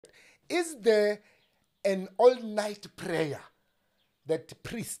is there an all-night prayer that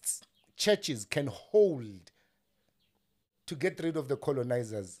priests, churches can hold to get rid of the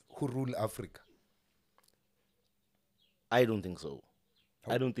colonizers who rule Africa? I don't think so.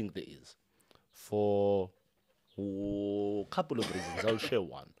 I don't think there is. For a couple of reasons. I'll share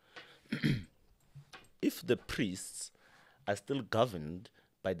one. If the priests are still governed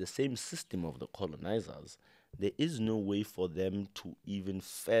by the same system of the colonizers, there is no way for them to even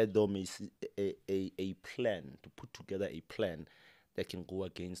fathom a plan, to put together a plan that can go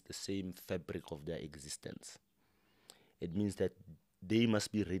against the same fabric of their existence. It means that they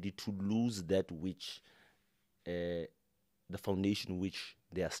must be ready to lose that which, the foundation which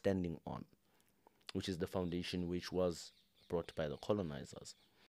they are standing on, which is the foundation which was brought by the colonizers.